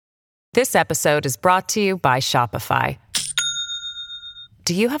This episode is brought to you by Shopify.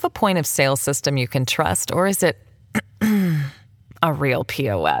 Do you have a point of sale system you can trust, or is it a real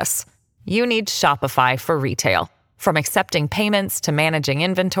POS? You need Shopify for retail. From accepting payments to managing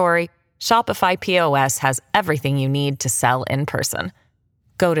inventory, Shopify POS has everything you need to sell in person.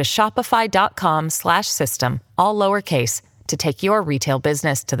 Go to shopify.com/system, all lowercase, to take your retail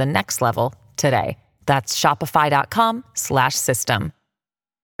business to the next level today. That's shopify.com/system.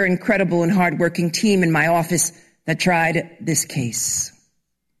 Incredible and hardworking team in my office that tried this case.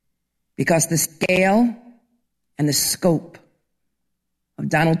 Because the scale and the scope of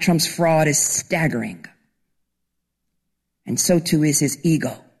Donald Trump's fraud is staggering. And so too is his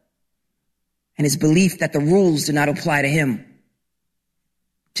ego and his belief that the rules do not apply to him.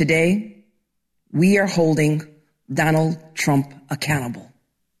 Today, we are holding Donald Trump accountable.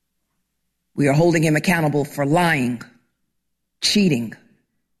 We are holding him accountable for lying, cheating,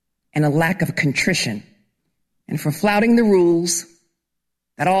 and a lack of contrition, and for flouting the rules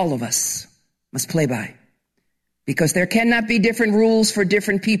that all of us must play by. Because there cannot be different rules for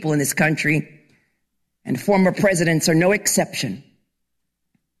different people in this country, and former presidents are no exception.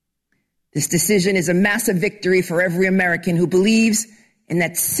 This decision is a massive victory for every American who believes in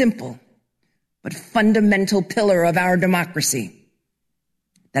that simple but fundamental pillar of our democracy,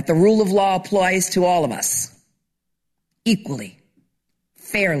 that the rule of law applies to all of us equally,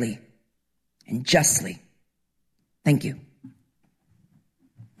 fairly, and justly. Thank you.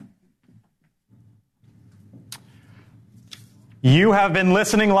 You have been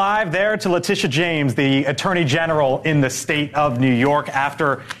listening live there to Letitia James, the Attorney General in the state of New York,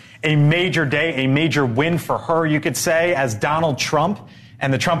 after a major day, a major win for her, you could say, as Donald Trump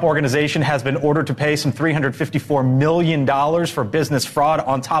and the Trump Organization has been ordered to pay some $354 million for business fraud.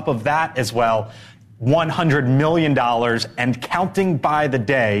 On top of that as well, $100 million and counting by the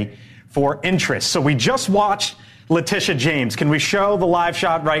day for interest. So we just watched Letitia James. Can we show the live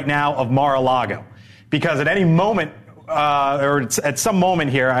shot right now of Mar-a-Lago? Because at any moment, or at some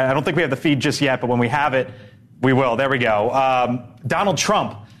moment here, I don't think we have the feed just yet, but when we have it, we will. There we go. Donald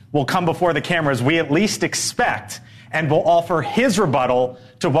Trump will come before the cameras, we at least expect, and will offer his rebuttal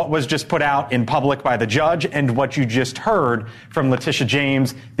to what was just put out in public by the judge and what you just heard from Letitia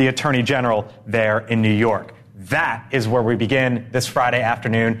James, the Attorney General there in New York. That is where we begin this Friday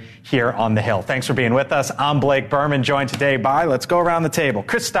afternoon here on The Hill. Thanks for being with us. I'm Blake Berman, joined today by, let's go around the table,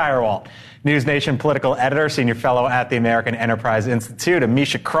 Chris Stirewalt, News Nation political editor, senior fellow at the American Enterprise Institute.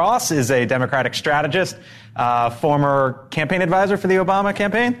 Amisha Cross is a Democratic strategist, former campaign advisor for the Obama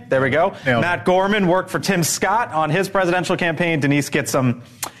campaign. There we go. Matt Gorman worked for Tim Scott on his presidential campaign. Denise Gitsham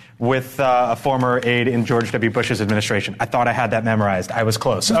with a former aide in George W. Bush's administration. I thought I had that memorized. I was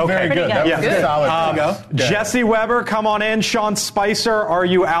close. Okay. Very good. That was good. Solid. Jesse Weber, come on in. Sean Spicer, are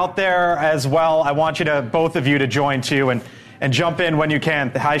you out there as well? I want you to, both of you, to join too and jump in when you can.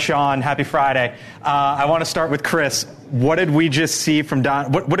 Hi, Sean. Happy Friday. I want to start with Chris. What did we just see from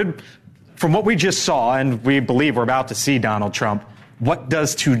from what we just saw, and we believe we're about to see Donald Trump, what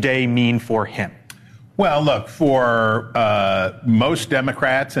does today mean for him? Well, look, for most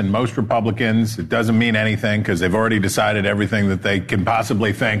Democrats and most Republicans, it doesn't mean anything because they've already decided everything that they can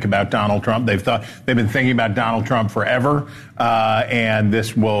possibly think about Donald Trump. They've been thinking about Donald Trump forever, and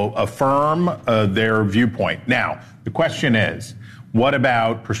this will affirm their viewpoint. Now, the question is, what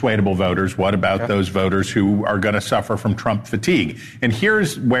about persuadable voters? What about those voters who are going to suffer from Trump fatigue? And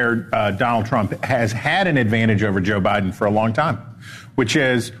here's where Donald Trump has had an advantage over Joe Biden for a long time, which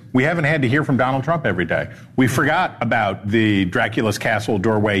is we haven't had to hear from Donald Trump every day. We forgot about the Dracula's Castle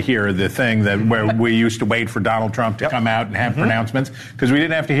doorway here, the thing that where we used to wait for Donald Trump to come out and have pronouncements because we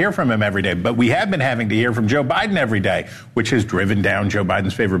didn't have to hear from him every day. But we have been having to hear from Joe Biden every day, which has driven down Joe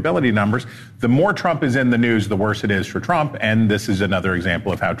Biden's favorability numbers. The more Trump is in the news, the worse it is for Trump. And this is another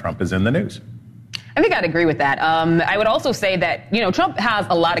example of how Trump is in the news. I think I'd agree with that. I would also say that, Trump has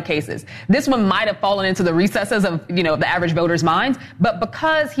a lot of cases. This one might have fallen into the recesses of, the average voter's minds. But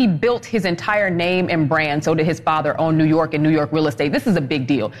because he built his entire name and brand, so did his father, on New York and New York real estate, this is a big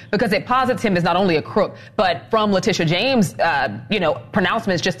deal because it posits him as not only a crook, but from Letitia James,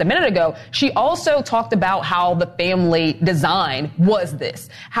 pronouncements just a minute ago, she also talked about how the family design was this,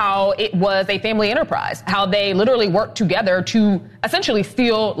 how it was a family enterprise, how they literally worked together to essentially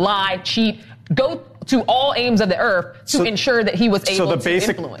steal, lie, cheat, go to all aims of the earth to ensure that he was able to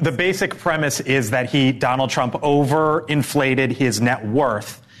influence. The basic premise is that Donald Trump overinflated his net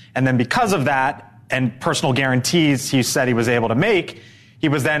worth. And then because of that and personal guarantees he said he was able to make, he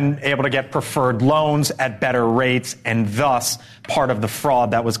was then able to get preferred loans at better rates, and thus part of the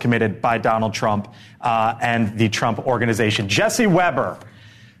fraud that was committed by Donald Trump and the Trump Organization. Jesse Weber,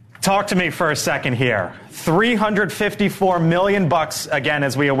 Talk to me for a second here. $354 million, again,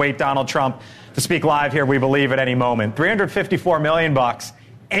 as we await Donald Trump to speak live here, we believe, at any moment. $354 million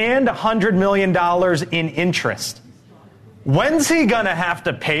and $100 million in interest. When's he going to have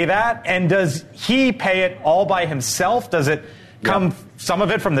to pay that? And does he pay it all by himself? Does it come, some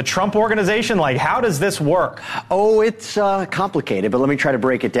of it from the Trump organization? Like, how does this work? Oh, it's complicated, but let me try to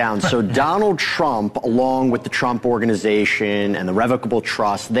break it down. So Donald Trump, along with the Trump organization and the Revocable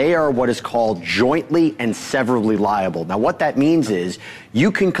Trust, they are what is called jointly and severally liable. Now, what that means is you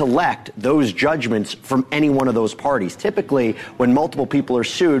can collect those judgments from any one of those parties. Typically, when multiple people are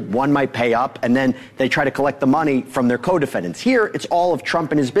sued, one might pay up, and then they try to collect the money from their co-defendants. Here, it's all of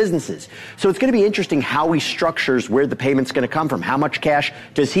Trump and his businesses. So it's going to be interesting how he structures where the payment's going to come from. How much cash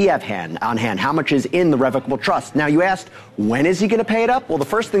does he have on hand? How much is in the Revocable Trust? Now, you asked, when is he going to pay it up? Well, the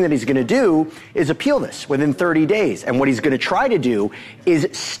first thing that he's going to do is appeal this within 30 days. And what he's going to try to do is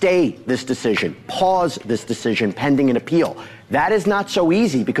stay this decision, pause this decision pending an appeal. That is not so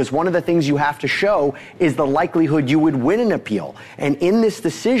easy because one of the things you have to show is the likelihood you would win an appeal. And in this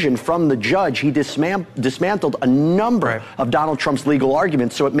decision from the judge, he dismantled a number of Donald Trump's legal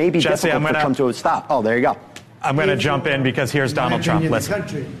arguments, so it may be difficult for Trump to stop. Oh, there you go. I'm going to jump in because here's Donald Trump. Listen.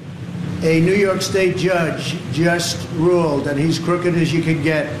 A New York State judge just ruled, and he's crooked as you can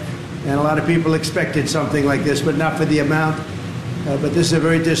get, and a lot of people expected something like this, but not for the amount. But this is a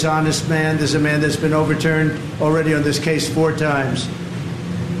very dishonest man. This is a man that's been overturned already on this case 4 times.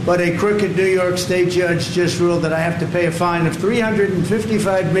 But a crooked New York State judge just ruled that I have to pay a fine of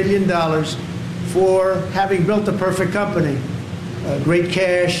 $355 million for having built a perfect company. Great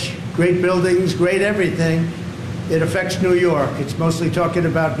cash, great buildings, great everything. It affects New York. It's mostly talking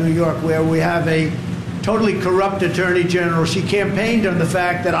about New York, where we have a totally corrupt attorney general. She campaigned on the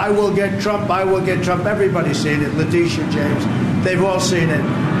fact that I will get Trump, I will get Trump. Everybody's seen it. Letitia James, they've all seen it.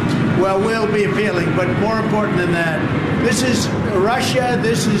 Well, we'll be appealing, but more important than that, this is Russia,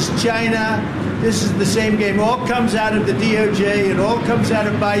 this is China, this is the same game. All comes out of the DOJ, it all comes out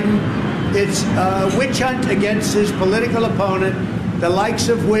of Biden. It's a witch hunt against his political opponent, the likes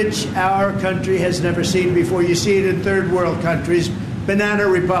of which our country has never seen before. You see it in third world countries, banana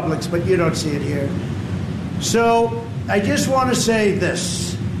republics, but you don't see it here. So I just want to say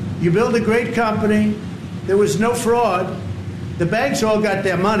this. You build a great company. There was no fraud. The banks all got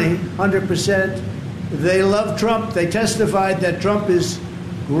their money, 100%. They love Trump. They testified that Trump is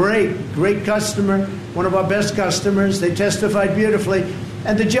great customer, one of our best customers. They testified beautifully.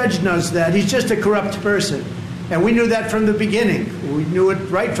 And the judge knows that. He's just a corrupt person. And we knew that from the beginning. We knew it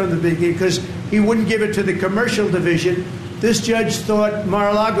right from the beginning because he wouldn't give it to the commercial division. This judge thought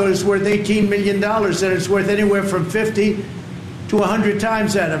Mar-a-Lago is worth $18 million, and it's worth anywhere from 50 to 100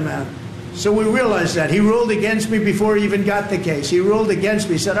 times that amount. So we realized that. He ruled against me before he even got the case. He ruled against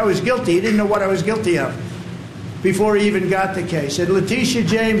me. He said I was guilty. He didn't know what I was guilty of before he even got the case. And Letitia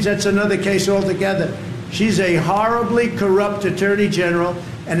James, that's another case altogether. She's a horribly corrupt attorney general,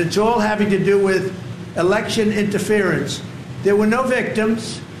 and it's all having to do with election interference. There were no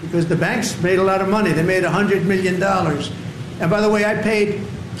victims because the banks made a lot of money. They made $100 million. And by the way, I paid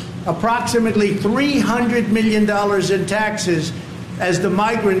approximately $300 million in taxes as the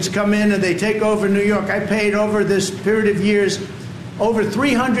migrants come in and they take over New York. I paid over this period of years over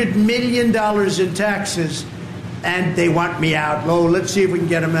 $300 million in taxes, and they want me out. Oh, let's see if we can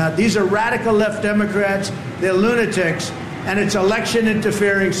get them out. These are radical left Democrats. They're lunatics, and it's election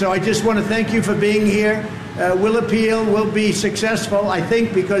interfering. So I just want to thank you for being here. We'll appeal. We'll be successful, I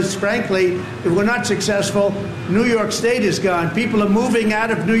think, because, frankly, if we're not successful, New York State is gone. People are moving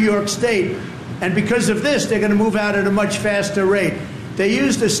out of New York State, and because of this, they're going to move out at a much faster rate. They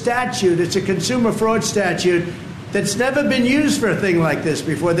used a statute. It's a consumer fraud statute that's never been used for a thing like this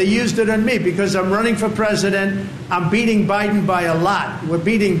before. They used it on me because I'm running for president. I'm beating Biden by a lot. We're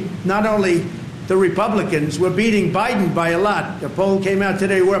beating not only the Republicans, we're beating Biden by a lot. The poll came out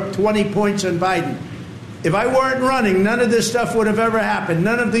today. We're up 20 points on Biden. If I weren't running, none of this stuff would have ever happened.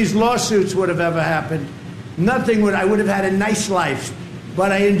 None of these lawsuits would have ever happened. Nothing would. I would have had a nice life.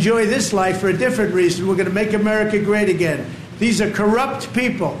 But I enjoy this life for a different reason. We're going to make America great again. These are corrupt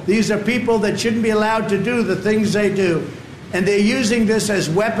people. These are people that shouldn't be allowed to do the things they do. And they're using this as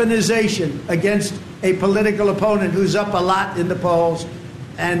weaponization against a political opponent who's up a lot in the polls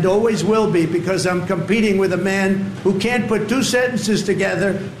and always will be, because I'm competing with a man who can't put 2 sentences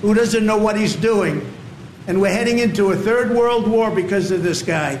together, who doesn't know what he's doing. And we're heading into a third world war because of this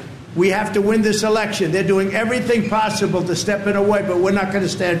guy. We have to win this election. They're doing everything possible to step in our way, but we're not going to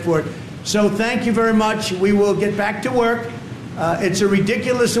stand for it. So thank you very much. We will get back to work. It's a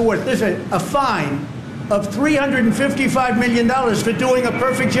ridiculous award. Listen, a fine of $355 million for doing a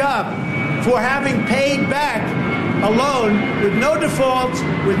perfect job, for having paid back a loan with no defaults,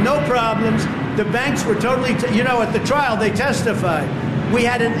 with no problems. The banks were totally, at the trial they testified. We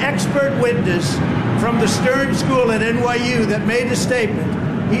had an expert witness from the Stern School at NYU that made a statement,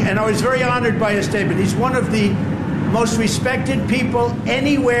 and I was very honored by his statement. He's one of the most respected people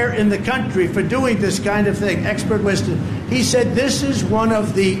anywhere in the country for doing this kind of thing, expert witness. He said, this is one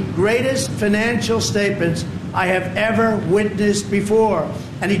of the greatest financial statements I have ever witnessed before.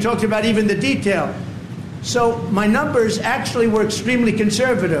 And he talked about even the detail. So my numbers actually were extremely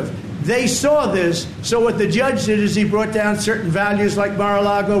conservative. They saw this, so what the judge did is he brought down certain values like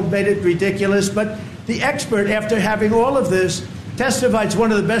Mar-a-Lago, made it ridiculous, but the expert, after having all of this, testified it's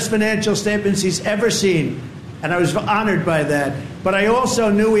one of the best financial statements he's ever seen. And I was honored by that. But I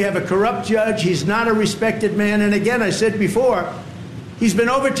also knew we have a corrupt judge. He's not a respected man. And again, I said before, he's been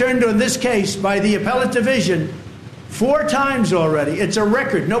overturned on this case by the appellate division 4 times already. It's a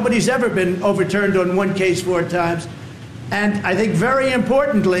record. Nobody's ever been overturned on one case 4 times. And I think very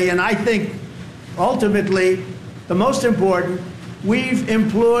importantly, and I think ultimately the most important, we've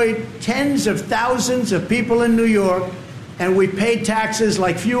employed tens of thousands of people in New York, and we paid taxes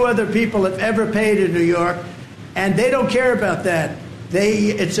like few other people have ever paid in New York. And they don't care about that.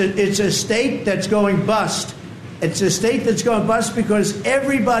 It's a state that's going bust. It's a state that's going bust because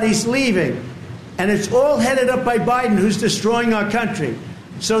everybody's leaving. And it's all headed up by Biden, who's destroying our country.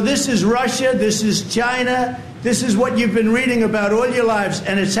 So this is Russia, this is China, this is what you've been reading about all your lives,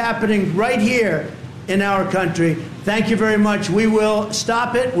 and it's happening right here in our country. Thank you very much. We will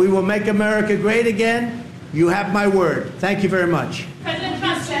stop it. We will make America great again. You have my word. Thank you very much. President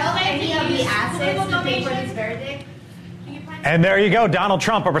Trump, sell any of the assets to pay for this verdict? And there you go, Donald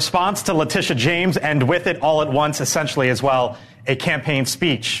Trump, a response to Letitia James, and with it all at once, essentially as well, a campaign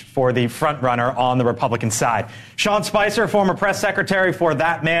speech for the frontrunner on the Republican side. Sean Spicer, former press secretary for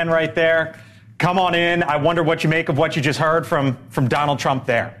that man right there. Come on in. I wonder what you make of what you just heard from Donald Trump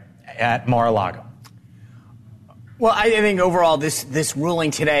there at Mar-a-Lago. Well, I think overall this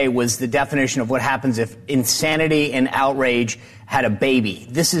ruling today was the definition of what happens if insanity and outrage had a baby.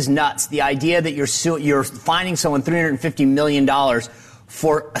 This is nuts. The idea that you're fining someone $350 million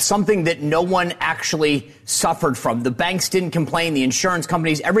for something that no one actually suffered from. The banks didn't complain, the insurance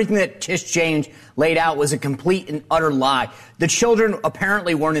companies, everything that Tish James laid out was a complete and utter lie. The children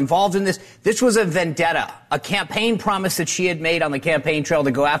apparently weren't involved in this. This was a vendetta, a campaign promise that she had made on the campaign trail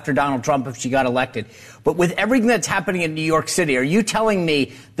to go after Donald Trump if she got elected. But with everything that's happening in New York City, are you telling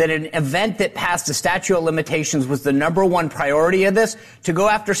me that an event that passed the statute of limitations was the number one priority of this, to go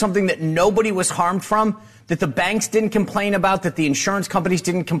after something that nobody was harmed from? That the banks didn't complain about, that the insurance companies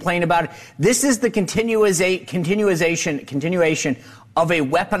didn't complain about it. This is the continuation of a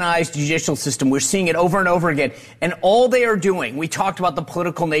weaponized judicial system. We're seeing it over and over again. And all they are doing, we talked about the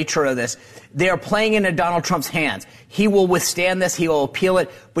political nature of this, they are playing into Donald Trump's hands. He will withstand this. He will appeal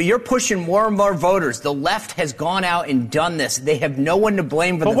it. But you're pushing more and more voters. The left has gone out and done this. They have no one to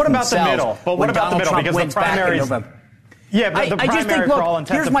blame for this themselves. But what about the middle? But what about the middle? Because the primaries... Yeah, but the primary, for all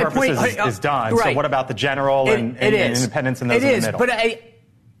intents and purposes, is done. Right. So what about the general and independents and those in the middle?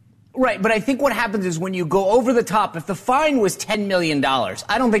 But I think what happens is when you go over the top, if the fine was $10 million,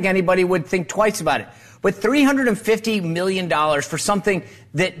 I don't think anybody would think twice about it. But $350 million for something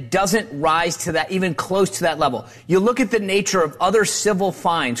that doesn't rise to that, even close to that level. You look at the nature of other civil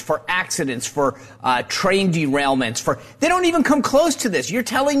fines for accidents, for train derailments, they don't even come close to this. You're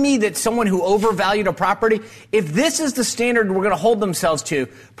telling me that someone who overvalued a property, if this is the standard we're going to hold themselves to,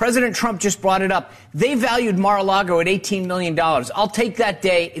 President Trump just brought it up. They valued Mar-a-Lago at $18 million. I'll take that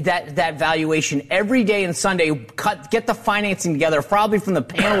that valuation every day and Sunday, get the financing together, probably from the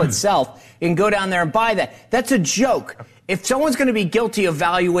panel itself, and go down there and buy that. That's a joke. If someone's going to be guilty of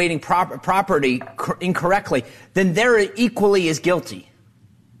valuating property incorrectly, then they're equally as guilty.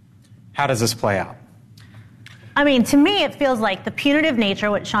 How does this play out? I mean, to me, it feels like the punitive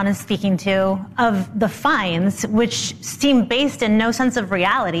nature, what Sean is speaking to, of the fines, which seem based in no sense of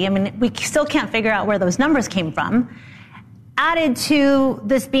reality. I mean, we still can't figure out where those numbers came from, added to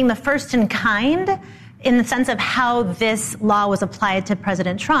this being the first in kind in the sense of how this law was applied to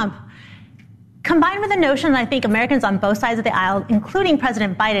President Trump, combined with the notion that I think Americans on both sides of the aisle, including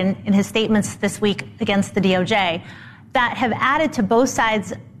President Biden in his statements this week against the DOJ, that have added to both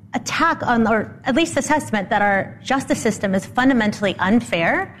sides' attack on, or at least assessment, that our justice system is fundamentally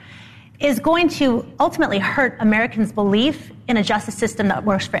unfair, is going to ultimately hurt Americans' belief in a justice system that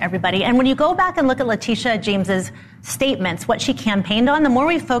works for everybody. And when you go back and look at Letitia James's statements, what she campaigned on, the more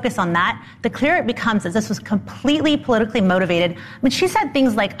we focus on that, the clearer it becomes that this was completely politically motivated. I mean, she said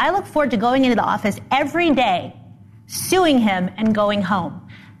things like, I look forward to going into the office every day, suing him and going home.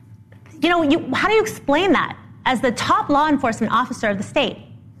 You know, how do you explain that as the top law enforcement officer of the state?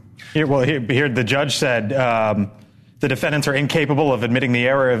 Here the judge said the defendants are incapable of admitting the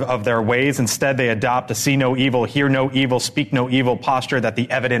error of their ways. Instead, they adopt a see no evil, hear no evil, speak no evil posture that the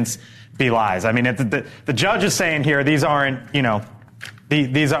evidence belies. I mean, the judge is saying here, these aren't,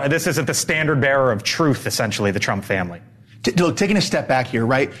 this isn't the standard bearer of truth, essentially, the Trump family. Look, taking a step back here,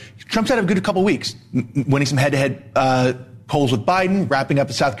 right? Trump's had a good couple weeks, winning some head-to-head polls with Biden, wrapping up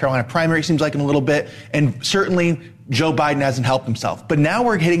the South Carolina primary, seems like in a little bit, and certainly Joe Biden hasn't helped himself. But now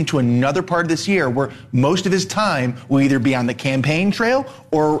we're heading to another part of this year where most of his time will either be on the campaign trail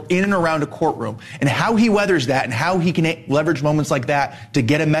or in and around a courtroom. And how he weathers that and how he can leverage moments like that to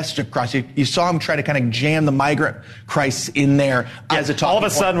get a message across. You saw him try to kind of jam the migrant crisis in there as a talking all of a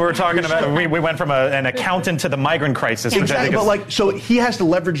sudden we're talking about, we went from an accountant to the migrant crisis. Exactly, but so he has to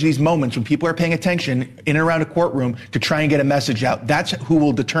leverage these moments when people are paying attention in and around a courtroom to try and get a message out. That's who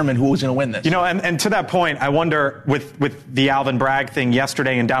will determine who is going to win this. And to that point, I wonder with the Alvin Bragg thing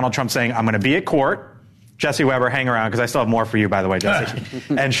yesterday and Donald Trump saying, I'm going to be at court. Jesse Weber, hang around, because I still have more for you, by the way, Jesse,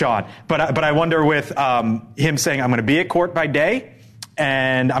 and Sean. But I wonder with him saying, I'm going to be at court by day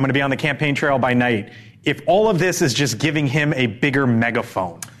and I'm going to be on the campaign trail by night, if all of this is just giving him a bigger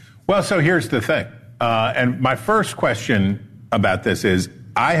megaphone. Well, so here's the thing. And my first question about this is,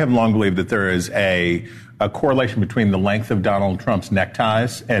 I have long believed that there is a correlation between the length of Donald Trump's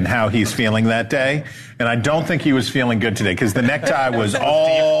neckties and how he's feeling that day. And I don't think he was feeling good today because the necktie was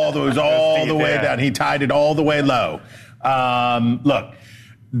all the way down. He tied it all the way low. Look,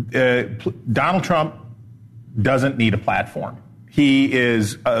 Donald Trump doesn't need a platform. He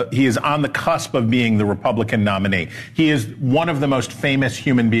is on the cusp of being the Republican nominee. He is one of the most famous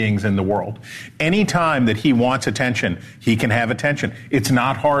human beings in the world. Anytime that he wants attention, he can have attention. It's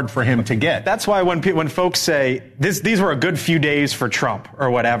not hard for him to get. That's why when folks say these were a good few days for Trump or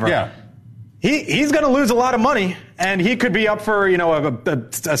whatever, yeah, he's going to lose a lot of money, and he could be up for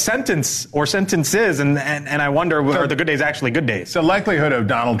a sentence or sentences, and I wonder, are the good days actually good days? The likelihood of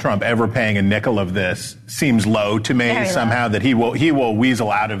Donald Trump ever paying a nickel of this seems low to me. Very somehow low. That he will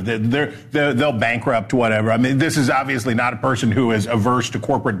weasel out of they'll bankrupt whatever. I mean, this is obviously not a person who is averse to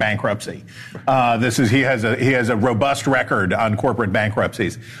corporate bankruptcy. He has a robust record on corporate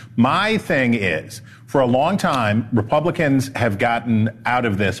bankruptcies. My thing is, for a long time, Republicans have gotten out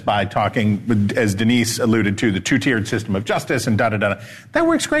of this by talking, as Denise alluded to, the two-tiered system of justice and da-da-da. That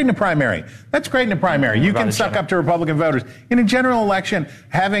works great in a primary. That's great in a primary. You can suck up to Republican voters. In a general election,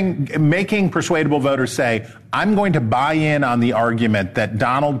 making persuadable voters say, I'm going to buy in on the argument that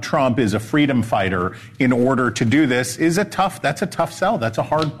Donald Trump is a freedom fighter in order to do this that's a tough sell. That's a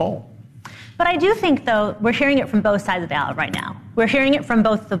hard poll. But I do think, though, we're hearing it from both sides of the aisle right now. We're hearing it from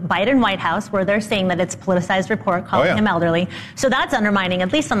both the Biden White House, where they're saying that it's a politicized report calling him elderly. So that's undermining,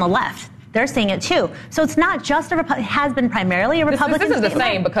 at least on the left. They're seeing it too. So it's not just it has been primarily a Republican This is the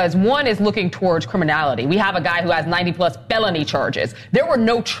same because one is looking towards criminality. We have a guy who has 90 plus felony charges. There were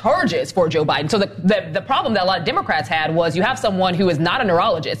no charges for Joe Biden. So the problem that a lot of Democrats had was you have someone who is not a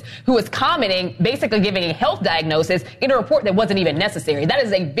neurologist, who is commenting, basically giving a health diagnosis in a report that wasn't even necessary. That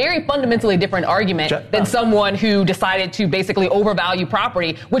is a very fundamentally different argument than someone who decided to basically overvalue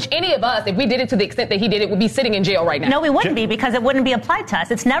property, which any of us, if we did it to the extent that he did it, would be sitting in jail right now. No, we wouldn't be, because it wouldn't be applied to us.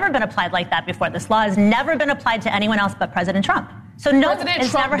 It's never been applied like that before. This law has never been applied to anyone else but President Trump. So no, President it's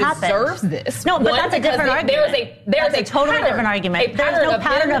Trump never happened. deserves this. No, but that's a different argument. There's a totally pattern, different argument. There's no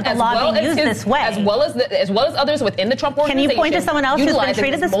pattern of the law being used this way. As well as others within the Trump organization. Can you point to someone else who's been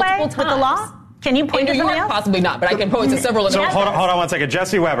treated this way with the law? Can you point to somebody else? Possibly not, but I can point to several. So hold on one second.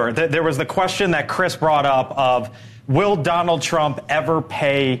 Jesse Weber, there was the question that Chris brought up of, will Donald Trump ever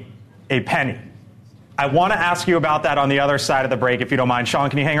pay a penny? I want to ask you about that on the other side of the break, if you don't mind. Sean,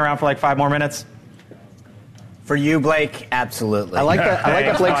 can you hang around for like 5 more minutes? For you, Blake, absolutely. I like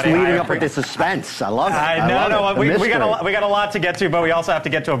that Blake's leading up with the suspense. I love it. We got a lot to get to, but we also have to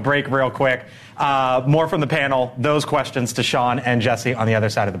get to a break real quick. More from the panel, those questions to Sean and Jesse on the other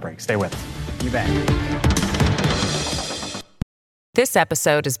side of the break. Stay with us. You bet. This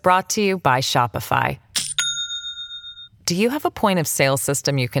episode is brought to you by Shopify. Do you have a point of sale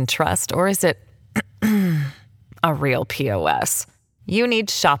system you can trust, or is it a real POS? You need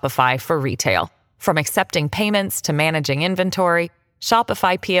Shopify for retail. From accepting payments to managing inventory,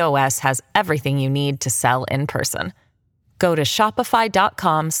 Shopify POS has everything you need to sell in person. Go to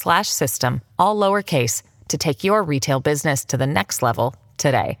shopify.com/system, all lowercase, to take your retail business to the next level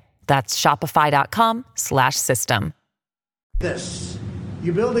today. That's shopify.com/system. This.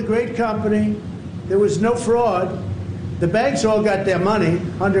 You build a great company. There was no fraud. The banks all got their money,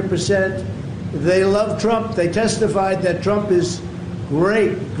 100%. They love Trump. They testified that Trump is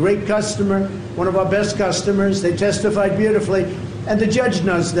great customer, one of our best customers. They testified beautifully. And the judge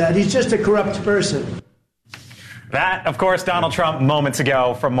knows that. He's just a corrupt person. That, of course, Donald Trump moments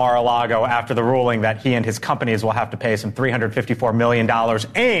ago from Mar-a-Lago after the ruling that he and his companies will have to pay some $354 million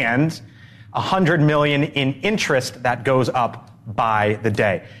and $100 million in interest that goes up by the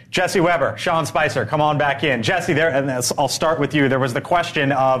day. Jesse Weber, Sean Spicer, come on back in. Jesse, there, and I'll start with you. There was the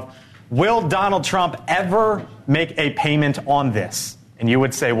question of, will Donald Trump ever make a payment on this? And you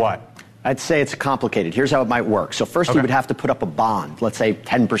would say what? I'd say it's complicated. Here's how it might work. So first, he would have to put up a bond, let's say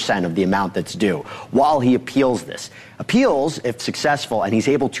 10% of the amount that's due, while he appeals this. Appeals, if successful, and he's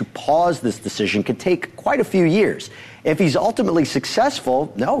able to pause this decision, could take quite a few years. If he's ultimately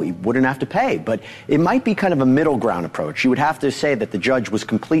successful, no, he wouldn't have to pay. But it might be kind of a middle ground approach. You would have to say that the judge was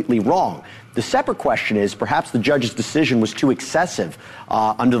completely wrong. The separate question is perhaps the judge's decision was too excessive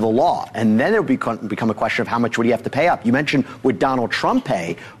under the law. And then it would become a question of how much would he have to pay up. You mentioned, would Donald Trump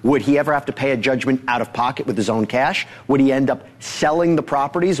pay? Would he ever have to pay a judgment out of pocket with his own cash? Would he end up selling the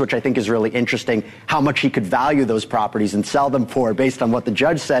properties, which I think is really interesting, how much he could value those properties and sell them for based on what the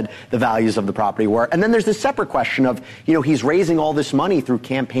judge said the values of the property were? And then there's this separate question of, he's raising all this money through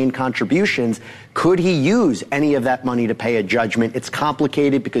campaign contributions. Could he use any of that money to pay a judgment? It's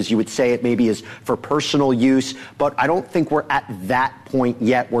complicated because you would say it maybe is for personal use, but I don't think we're at that point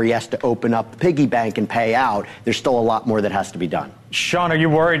yet where he has to open up the piggy bank and pay out. There's still a lot more that has to be done. Sean, are you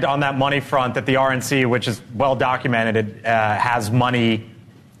worried on that money front that the RNC, which is well documented, has money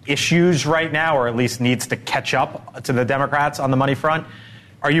issues right now, or at least needs to catch up to the Democrats on the money front?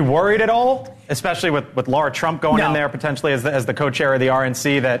 Are you worried at all, especially with Laura Trump going in there potentially as the co-chair of the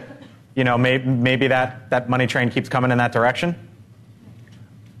RNC, that maybe that money train keeps coming in that direction?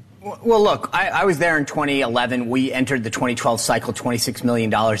 Well, look, I was there in 2011. We entered the 2012 cycle $26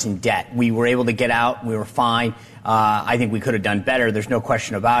 million in debt. We were able to get out. We were fine. I think we could have done better. There's no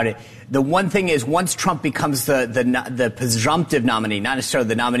question about it. The one thing is, once Trump becomes the presumptive nominee, not necessarily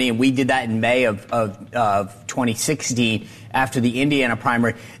the nominee, and we did that in May of 2016 after the Indiana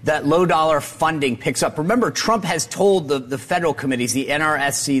primary, that low dollar funding picks up. Remember, Trump has told the federal committees, the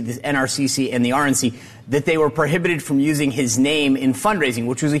NRSC, the NRCC, and the RNC, that they were prohibited from using his name in fundraising,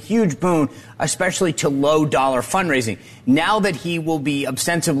 which was a huge boon, especially to low-dollar fundraising. Now that he will be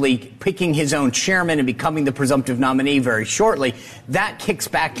ostensibly picking his own chairman and becoming the presumptive nominee very shortly, that kicks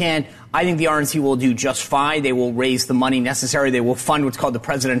back in. I think the RNC will do just fine. They will raise the money necessary. They will fund what's called the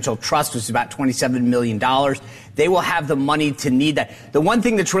Presidential Trust, which is about $27 million. They will have the money to need that. The one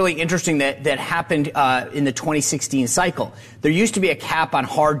thing that's really interesting that happened in the 2016 cycle, there used to be a cap on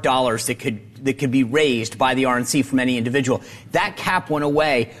hard dollars that could be raised by the RNC from any individual. That cap went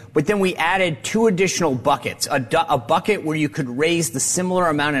away, but then we added two additional buckets, a bucket where you could raise the similar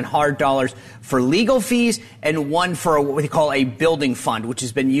amount in hard dollars for legal fees, and one for what we call a building fund, which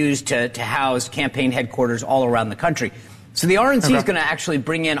has been used to house campaign headquarters all around the country. So the RNC is going to actually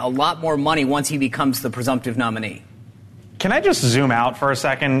bring in a lot more money once he becomes the presumptive nominee. Can I just zoom out for a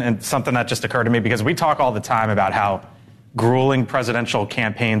second, and something that just occurred to me, because we talk all the time about how grueling presidential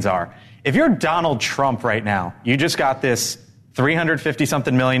campaigns are. If you're Donald Trump right now, you just got this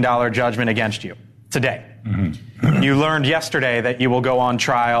 $350-something million judgment against you today. Mm-hmm. You learned yesterday that you will go on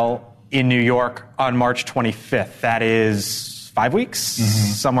trial in New York on March 25th. That is 5 weeks,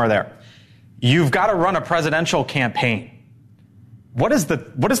 somewhere there. You've got to run a presidential campaign. What is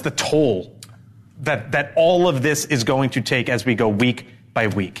the toll that all of this is going to take as we go week by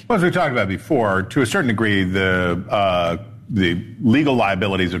week? Well, as we talked about before, to a certain degree, the legal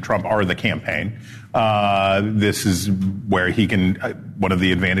liabilities of Trump are the campaign. This is where he can, one of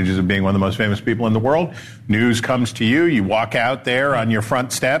the advantages of being one of the most famous people in the world. News comes to you, you walk out there on your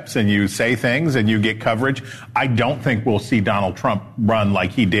front steps and you say things and you get coverage. I don't think we'll see Donald Trump run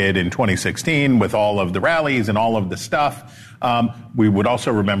like he did in 2016 with all of the rallies and all of the stuff. We would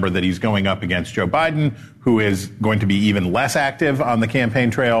also remember that he's going up against Joe Biden, who is going to be even less active on the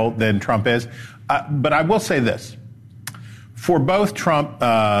campaign trail than Trump is. But I will say this. For both Trump,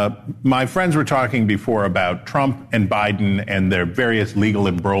 my friends were talking before about Trump and Biden and their various legal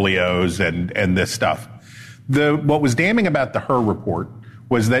imbroglios and this stuff. What was damning about the Hur report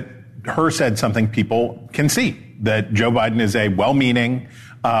was that Hur said something people can see, that Joe Biden is a well-meaning,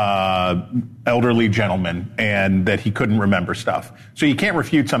 elderly gentleman and that he couldn't remember stuff. So you can't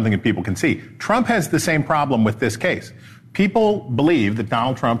refute something that people can see. Trump has the same problem with this case. People believe that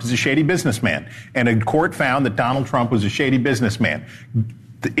Donald Trump is a shady businessman, and a court found that Donald Trump was a shady businessman.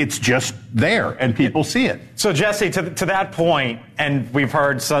 It's just there, and people see it. So, Jesse, to that point, and we've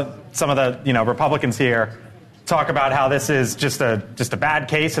heard some of the Republicans here talk about how this is just a bad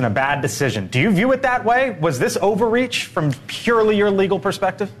case and a bad decision. Do you view it that way? Was this overreach from purely your legal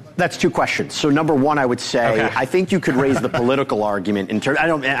perspective? That's two questions. So number one, I would say, I think you could raise the political argument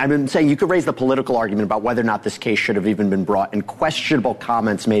I've been saying you could raise the political argument about whether or not this case should have even been brought and questionable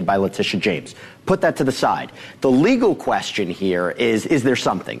comments made by Letitia James. Put that to the side. The legal question here is there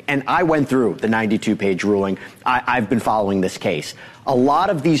something? And I went through the 92-page ruling. I've been following this case. A lot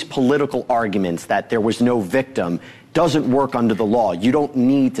of these political arguments that there was no victim doesn't work under the law. You don't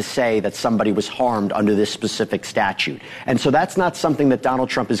need to say that somebody was harmed under this specific statute. And so that's not something that Donald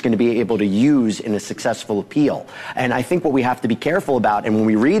Trump is going to be able to use in a successful appeal. And I think what we have to be careful about, and when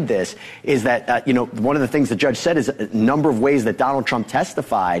we read this, is that, one of the things the judge said is a number of ways that Donald Trump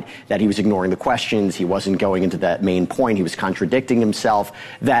testified that he was ignoring the questions, he wasn't going into that main point, he was contradicting himself,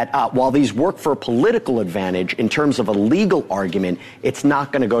 that while these work for a political advantage, in terms of a legal argument, it's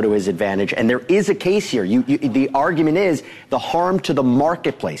not going to go to his advantage. And there is a case here. The argument is the harm to the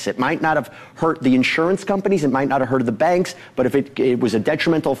marketplace. It might not have hurt the insurance companies, it might not have hurt the banks, but if it was a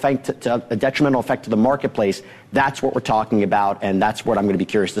detrimental effect to the marketplace, that's what we're talking about, and that's what I'm going to be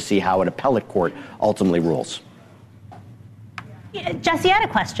curious to see how an appellate court ultimately rules. Yeah, Jesse, I had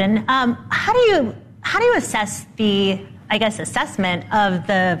a question. How do you assess the, assessment of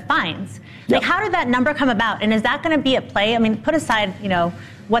the fines? Like, how did that number come about, and is that going to be at play? I mean, put aside,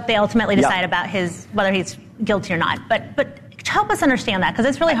 what they ultimately decide about whether he's guilty or not. But help us understand that, because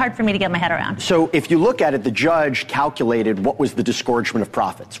it's really hard for me to get my head around. So if you look at it, the judge calculated what was the disgorgement of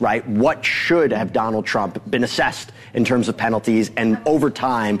profits, right? What should have Donald Trump been assessed in terms of penalties, and over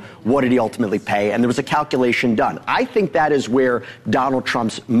time, what did he ultimately pay? And there was a calculation done. I think that is where Donald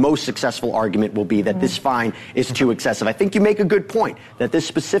Trump's most successful argument will be, that this fine is too excessive. I think you make a good point that this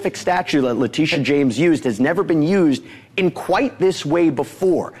specific statute that Letitia James used has never been used in quite this way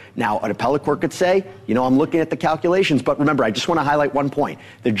before. Now, an appellate court could say, I'm looking at the calculations, but remember, I just want to highlight one point.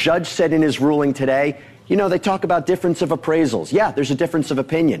 The judge said in his ruling today, they talk about difference of appraisals. Yeah, there's a difference of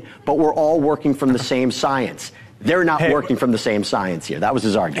opinion, but we're all working from the same science. They're not working from the same science here. That was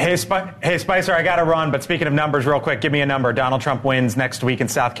his argument. Hey, Spicer, I got to run, but speaking of numbers, real quick, give me a number. Donald Trump wins next week in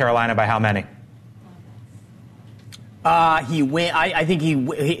South Carolina by how many? I think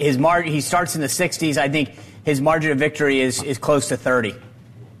his margin. He starts in the 60s. I think his margin of victory is close to 30.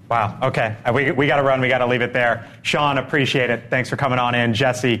 Wow. Okay. We got to run. We got to leave it there. Sean, appreciate it. Thanks for coming on in.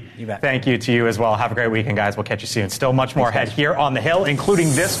 Jesse, thank you to you as well. Have a great weekend, guys. We'll catch you soon. Still much more ahead here on The Hill,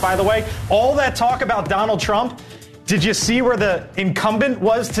 including this, by the way. All that talk about Donald Trump. Did you see where the incumbent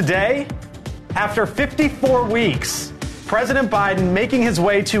was today? After 54 weeks, President Biden making his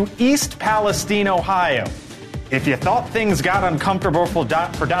way to East Palestine, Ohio. If you thought things got uncomfortable for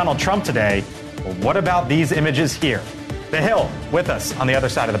Donald Trump today, well, what about these images here? The Hill with us on the other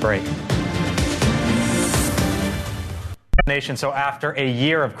side of the break. Nation. So after a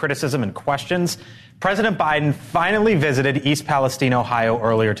year of criticism and questions, President Biden finally visited East Palestine, Ohio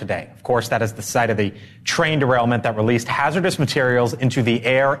earlier today. Of course, that is the site of the train derailment that released hazardous materials into the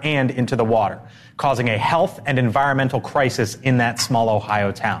air and into the water, causing a health and environmental crisis in that small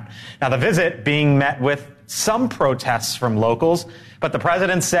Ohio town. Now, the visit being met with some protests from locals, but the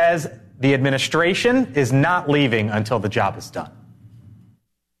president says the administration is not leaving until the job is done.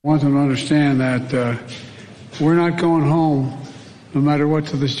 I want them to understand that we're not going home no matter what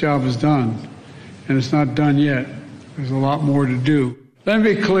till this job is done. And it's not done yet. There's a lot more to do. Let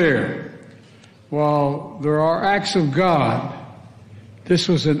me be clear. While there are acts of God, this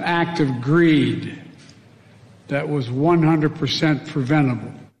was an act of greed that was 100%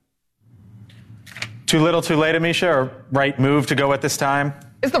 preventable. Too little, too late, Amisha, or right move to go at this time?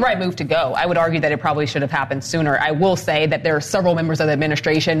 It's the right move to go. I would argue that it probably should have happened sooner. I will say that there are several members of the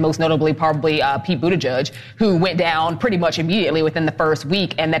administration, most notably probably Pete Buttigieg, who went down pretty much immediately within the first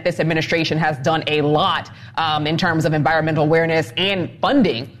week, and that this administration has done a lot in terms of environmental awareness and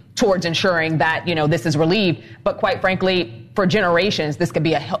funding towards ensuring that, this is relieved. But quite frankly, for generations, this could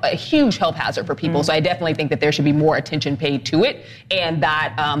be a huge health hazard for people. So I definitely think that there should be more attention paid to it, and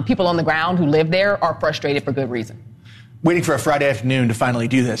that people on the ground who live there are frustrated for good reason. Waiting for a Friday afternoon to finally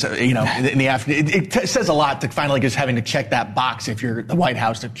do this, in the afternoon. It says a lot to finally just having to check that box if you're the White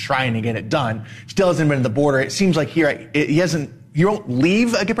House to trying to get it done. Still hasn't been at the border. It seems like he won't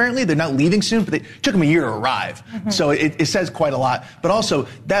leave, apparently. They're not leaving soon, but it took him a year to arrive. Mm-hmm. So it says quite a lot. But also,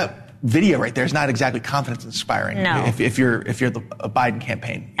 that video right there is not exactly confidence inspiring. No. If you're the Biden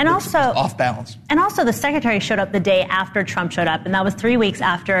campaign, and also off balance. And also, the secretary showed up the day after Trump showed up, and that was 3 weeks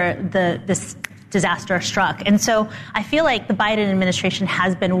after this disaster struck. And so I feel like the Biden administration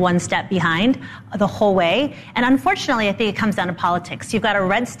has been one step behind the whole way. And unfortunately, I think it comes down to politics. You've got a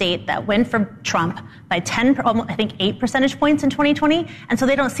red state that went for Trump by 8 percentage points in 2020. And so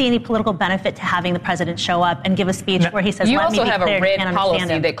they don't see any political benefit to having the president show up and give a speech where he says, you let me also be have clear, a red you can't policy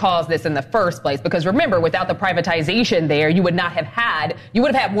understand that caused this in the first place. Because remember, without the privatization there, you would have had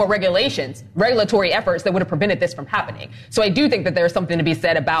more regulations, regulatory efforts that would have prevented this from happening. So I do think that there's something to be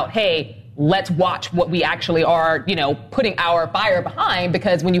said about, hey, let's watch what we actually are, putting our fire behind,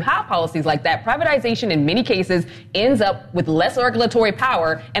 because when you have policies like that, privatization in many cases ends up with less regulatory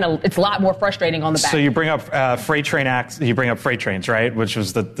power, and it's a lot more frustrating on the back. So you bring up freight train acts, you bring up freight trains, right? Which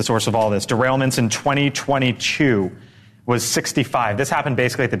was the source of all this. Derailments in 2022 was 65. This happened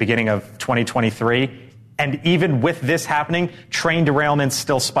basically at the beginning of 2023. And even with this happening, train derailments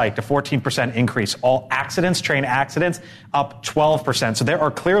still spiked, a 14% increase. All accidents, train accidents, up 12%. So there are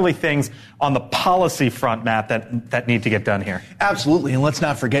clearly things on the policy front, Matt, that need to get done here. Absolutely. And let's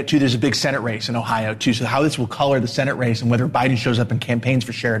not forget, too, there's a big Senate race in Ohio, too. So how this will color the Senate race and whether Biden shows up in campaigns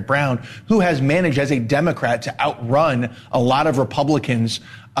for Sherrod Brown, who has managed as a Democrat to outrun a lot of Republicans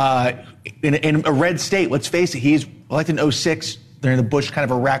in a red state. Let's face it, he's elected in 2006. During the Bush kind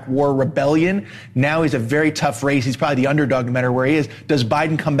of Iraq war rebellion. Now he's a very tough race. He's probably the underdog no matter where he is. Does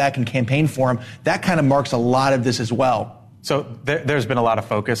Biden come back and campaign for him? That kind of marks a lot of this as well. So there's been a lot of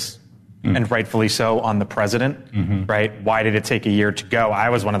focus, and rightfully so, on the president, right? Why did it take a year to go? I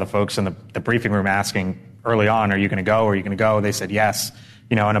was one of the folks in the briefing room asking early on, are you going to go? Are you going to go? They said yes.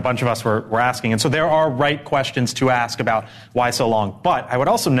 And a bunch of us were asking. And so there are right questions to ask about why so long. But I would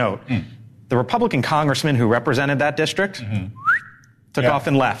also note the Republican congressman who represented that district took off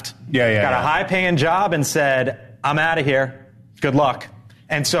and left. Got a high-paying job and said, I'm out of here. Good luck.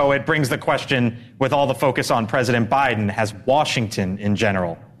 And so it brings the question, with all the focus on President Biden, has Washington in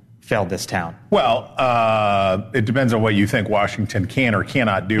general failed this town? Well, it depends on what you think Washington can or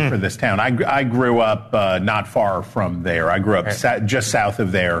cannot do for this town. I grew up not far from there. I grew up just south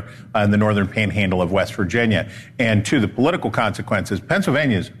of there in the northern panhandle of West Virginia. And to the political consequences,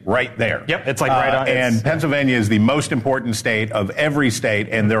 Pennsylvania is right there. Yep, it's like right on. And Pennsylvania is the most important state of every state.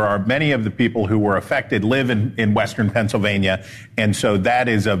 And there are many of the people who were affected live in western Pennsylvania. And so that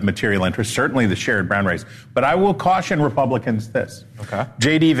is of material interest, certainly the Sherrod Brown race. But I will caution Republicans this. Okay.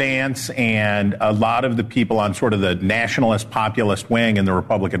 J.D. Vance and a lot of the people on sort of the nationalist populist wing in the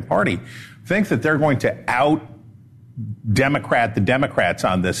Republican Party think that they're going to out-Democrat the Democrats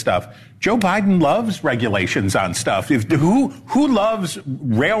on this stuff. Joe Biden loves regulations on stuff. Who loves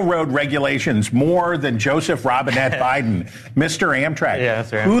railroad regulations more than Joseph Robinette Biden, Mr. Amtrak? Yeah,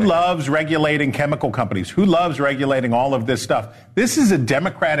 that's right. Who loves regulating chemical companies? Who loves regulating all of this stuff? This is a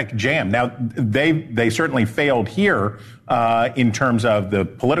Democratic jam. Now, they certainly failed here in terms of the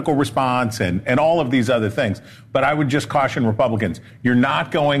political response and all of these other things. But I would just caution Republicans. You're not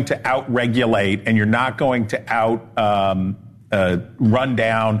going to out-regulate and you're not going to run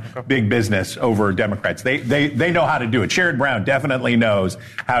down big business over Democrats. They know how to do it. Sherrod Brown definitely knows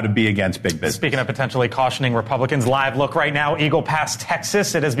how to be against big business. Speaking of potentially cautioning Republicans, live look right now, Eagle Pass,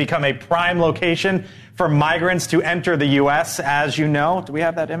 Texas. It has become a prime location for migrants to enter the U.S., as you know. Do we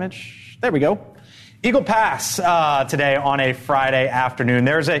have that image? There we go. Eagle Pass today on a Friday afternoon.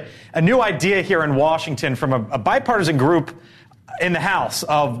 There's a new idea here in Washington from a bipartisan group in the House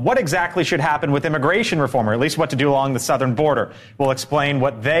of what exactly should happen with immigration reform, or at least what to do along the southern border. We'll explain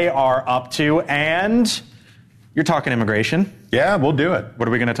what they are up to, and you're talking immigration. Yeah, we'll do it. What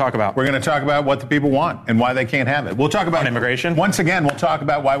are we going to talk about? We're going to talk about what the people want and why they can't have it. We'll talk about immigration. Once again, we'll talk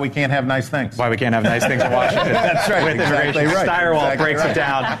about why we can't have nice things. Why we can't have nice things in Washington. That's right. With exactly immigration. Right. Steyerwalt exactly breaks right. it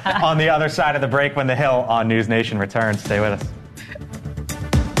down on the other side of the break when The Hill on News Nation returns. Stay with us.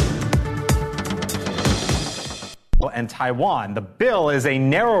 And Taiwan. The bill is a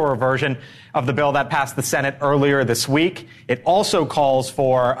narrower version of the bill that passed the Senate earlier this week. It also calls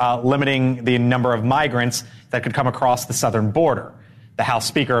for limiting the number of migrants that could come across the southern border. The House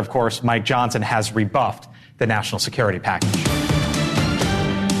Speaker, of course, Mike Johnson, has rebuffed the national security package.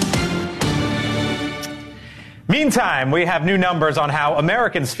 Meantime, we have new numbers on how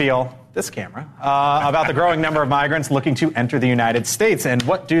Americans feel, this camera, about the growing number of migrants looking to enter the United States. And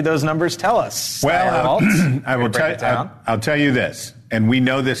what do those numbers tell us? Well, I'll tell you this, and we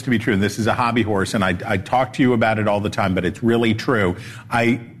know this to be true. This is a hobby horse, and I talk to you about it all the time, but it's really true.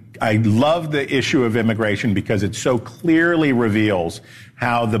 I love the issue of immigration because it so clearly reveals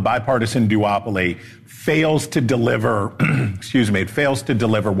how the bipartisan duopoly fails to deliver, it fails to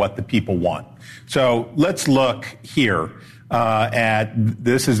deliver what the people want. So let's look here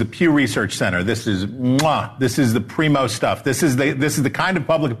this is the Pew Research Center. This is the primo stuff. This is the kind of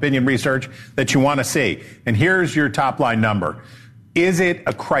public opinion research that you want to see. And here's your top line number. Is it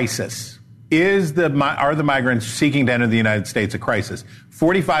a crisis? Are the migrants seeking to enter the United States a crisis?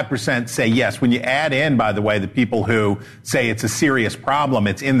 45% say yes. When you add in, by the way, the people who say it's a serious problem,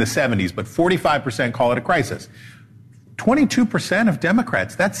 it's in the 70s, but 45% call it a crisis. 22% of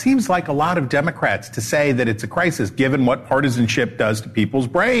Democrats, that seems like a lot of Democrats to say that it's a crisis, given what partisanship does to people's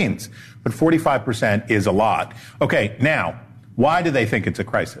brains. But 45% is a lot. Okay, now, why do they think it's a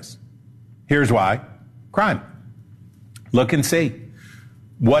crisis? Here's why. Crime. Look and see.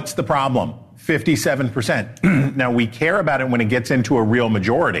 What's the problem? 57%. Now, we care about it when it gets into a real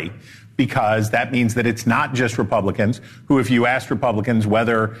majority, because that means that it's not just Republicans who, if you asked Republicans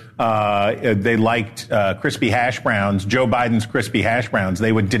whether they liked crispy hash browns, Joe Biden's crispy hash browns,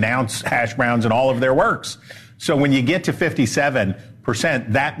 they would denounce hash browns in all of their works. So when you get to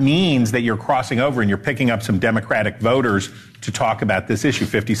 57%, that means that you're crossing over and you're picking up some Democratic voters to talk about this issue.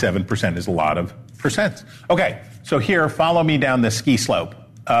 57% is a lot of percents. Okay, so here, follow me down this ski slope.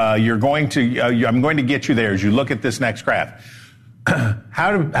 I'm going to get you there as you look at this next graph.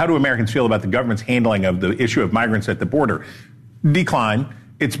 How do Americans feel about the government's handling of the issue of migrants at the border? Decline.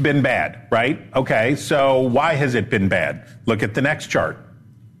 It's been bad, right? Okay, so why has it been bad? Look at the next chart.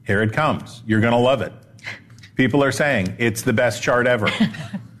 Here it comes. You're going to love it. People are saying it's the best chart ever.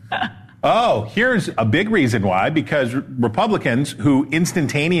 Oh, here's a big reason why, because Republicans who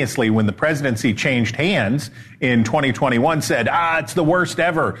instantaneously, when the presidency changed hands in 2021, said, it's the worst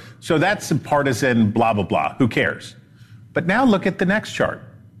ever. So that's some partisan blah, blah, blah. Who cares? But now look at the next chart,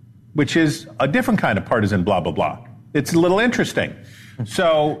 which is a different kind of partisan blah, blah, blah. It's a little interesting.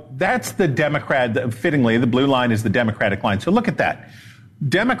 So that's the Democrat, fittingly, the blue line is the Democratic line. So look at that.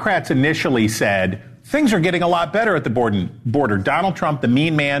 Democrats initially said, things are getting a lot better at the border. Donald Trump, the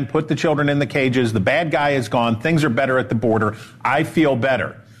mean man, put the children in the cages. The bad guy is gone. Things are better at the border. I feel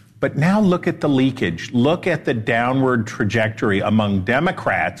better. But now look at the leakage. Look at the downward trajectory among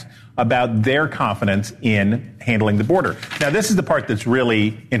Democrats about their confidence in handling the border. Now, this is the part that's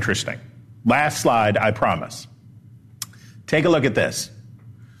really interesting. Last slide, I promise. Take a look at this.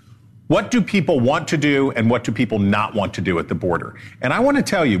 What do people want to do and what do people not want to do at the border? And I want to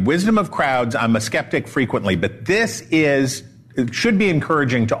tell you, wisdom of crowds, I'm a skeptic frequently, but it should be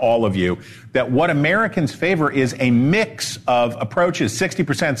encouraging to all of you that what Americans favor is a mix of approaches.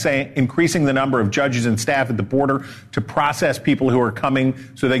 60% say increasing the number of judges and staff at the border to process people who are coming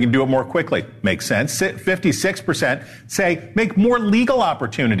so they can do it more quickly. Makes sense. 56% say make more legal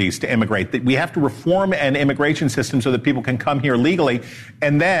opportunities to immigrate, that we have to reform an immigration system so that people can come here legally.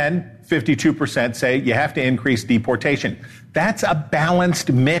 And then 52% say you have to increase deportation. That's a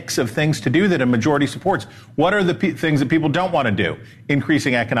balanced mix of things to do that a majority supports. What are the things that people don't want to do?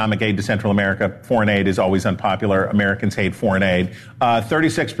 Increasing economic aid to Central America. Foreign aid is always unpopular. Americans hate foreign aid.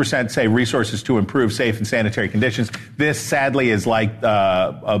 36% say resources to improve safe and sanitary conditions. This, sadly, is like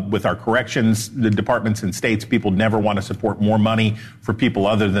with our corrections, the departments and states, people never want to support more money for people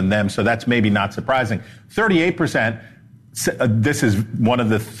other than them. So that's maybe not surprising. 38%. This is one of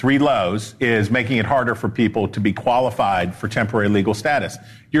the three lows, is making it harder for people to be qualified for temporary legal status.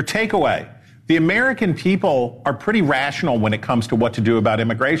 Your takeaway: the American people are pretty rational when it comes to what to do about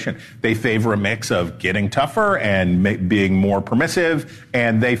immigration. They favor a mix of getting tougher and being more permissive,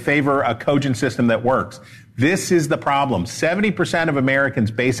 and they favor a cogent system that works. This is the problem. 70% of Americans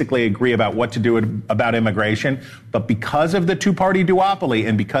basically agree about what to do about immigration, but because of the two-party duopoly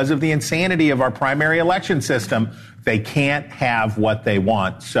and because of the insanity of our primary election system, they can't have what they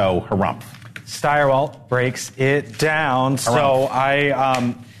want. So, harumph. Stirewalt breaks it down. So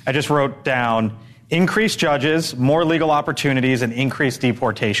I just wrote down increased judges, more legal opportunities, and increased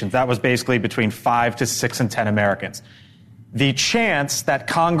deportations. That was basically between 5 to 6 in 10 Americans. The chance that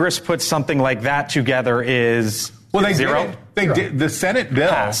Congress puts something like that together is zero. They did. The Senate bill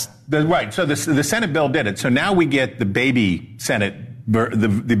passed. Right. So the Senate bill did it. So now we get the baby Senate,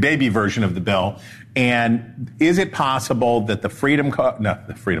 the baby version of the bill. And is it possible that the Freedom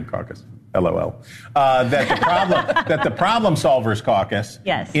Caucus, LOL, that the Problem Solvers Caucus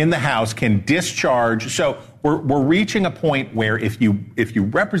yes. in the House can discharge? So we're reaching a point where if you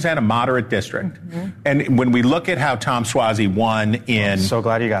represent a moderate district, and when we look at how Tom Suozzi won in, so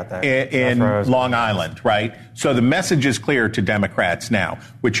glad you got that, in Long Island, right? So the message is clear to Democrats now,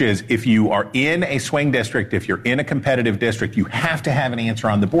 which is if you are in a swing district, if you're in a competitive district, you have to have an answer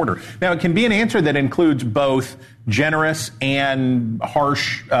on the border. Now, it can be an answer that includes both generous and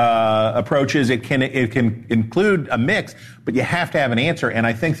harsh approaches. It can include a mix, but you have to have an answer. And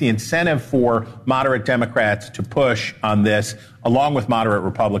I think the incentive for moderate Democrats to push on this, along with moderate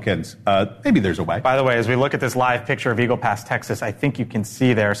Republicans, maybe there's a way. By the way, as we look at this live picture of Eagle Pass, Texas, I think you can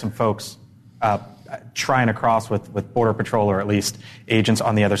see there some folks trying to cross with Border Patrol, or at least agents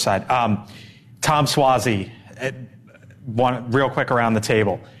on the other side. Tom Suozzi, one real quick around the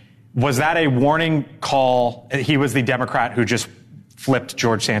table. Was that a warning call? He was the Democrat who just flipped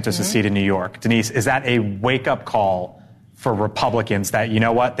George Santos' seat in New York. Denise, is that a wake-up call for Republicans that, you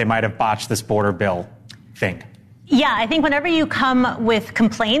know what, they might have botched this border bill thing? Yeah, I think whenever you come with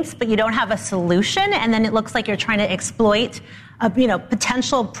complaints, but you don't have a solution, and then it looks like you're trying to exploit a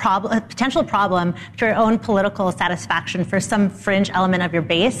potential problem for your own political satisfaction for some fringe element of your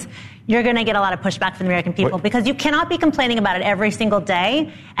base, you're going to get a lot of pushback from the American people, because you cannot be complaining about it every single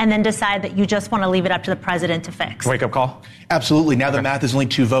day and then decide that you just want to leave it up to the president to fix. Wake-up call? Absolutely. Now the math is only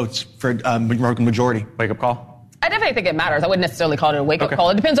 2 votes for Republican majority. Wake-up call? I definitely think it matters. I wouldn't necessarily call it a wake-up call.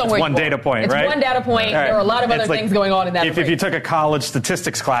 It depends on where you're one data point, it's right? It's one data point. Right. There are a lot of other things going on in that. If you took a college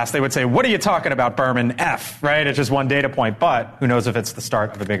statistics class, they would say, what are you talking about, Berman? F, right? It's just one data point, but who knows if it's the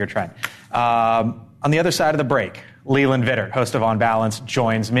start of a bigger trend. On the other side of the break, Leland Vittert, host of On Balance,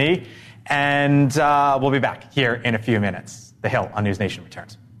 joins me, and we'll be back here in a few minutes. The Hill on News Nation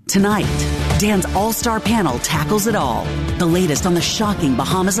returns. Tonight, Dan's all-star panel tackles it all. The latest on the shocking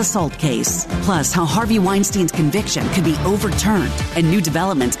Bahamas assault case. Plus, how Harvey Weinstein's conviction could be overturned. And new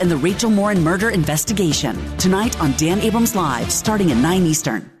developments in the Rachel Morin murder investigation. Tonight on Dan Abrams Live, starting at 9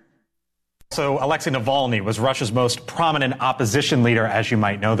 Eastern. So Alexei Navalny was Russia's most prominent opposition leader, as you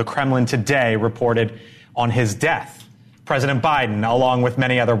might know. The Kremlin today reported on his death. President Biden, along with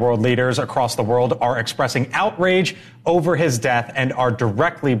many other world leaders across the world, are expressing outrage over his death and are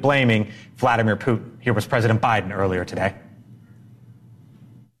directly blaming Vladimir Putin. Here was President Biden earlier today.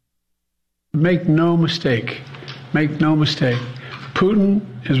 Make no mistake. Putin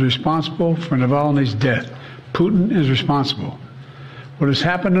is responsible for Navalny's death. Putin is responsible. What has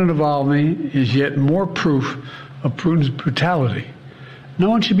happened to Navalny is yet more proof of Putin's brutality. No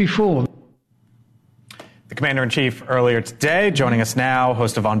one should be fooled. The Commander-in-Chief earlier today, joining us now,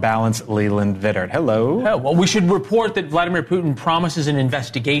 host of On Balance, Leland Vittert. Hello. Oh, well, we should report that Vladimir Putin promises an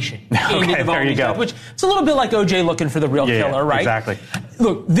investigation into Navalny's death, which it's a little bit like O.J. looking for the real killer, right? Exactly.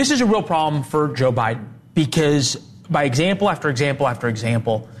 Look, this is a real problem for Joe Biden because by example after example after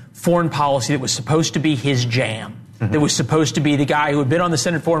example, foreign policy that was supposed to be his jam, that was supposed to be the guy who had been on the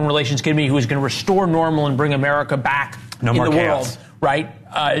Senate Foreign Relations Committee who was going to restore normal and bring America back in the world, right?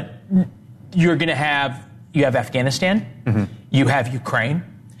 You're going to have... You have Afghanistan, you have Ukraine,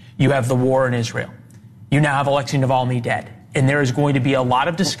 you have the war in Israel. You now have Alexei Navalny dead. And there is going to be a lot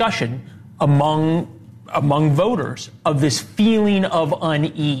of discussion among voters of this feeling of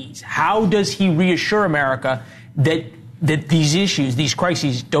unease. How does he reassure America that these issues, these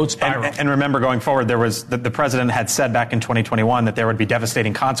crises, don't spiral? And remember, going forward, there was the president had said back in 2021 that there would be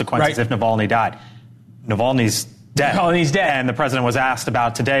devastating consequences if Navalny died. Navalny's dead. And the president was asked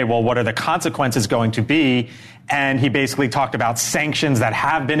about today, well, what are the consequences going to be? And he basically talked about sanctions that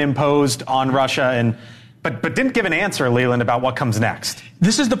have been imposed on Russia, but didn't give an answer, Leland, about what comes next.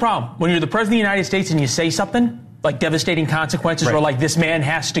 This is the problem. When you're the president of the United States and you say something like devastating consequences or like this man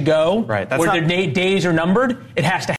has to go, or their days are numbered, it has to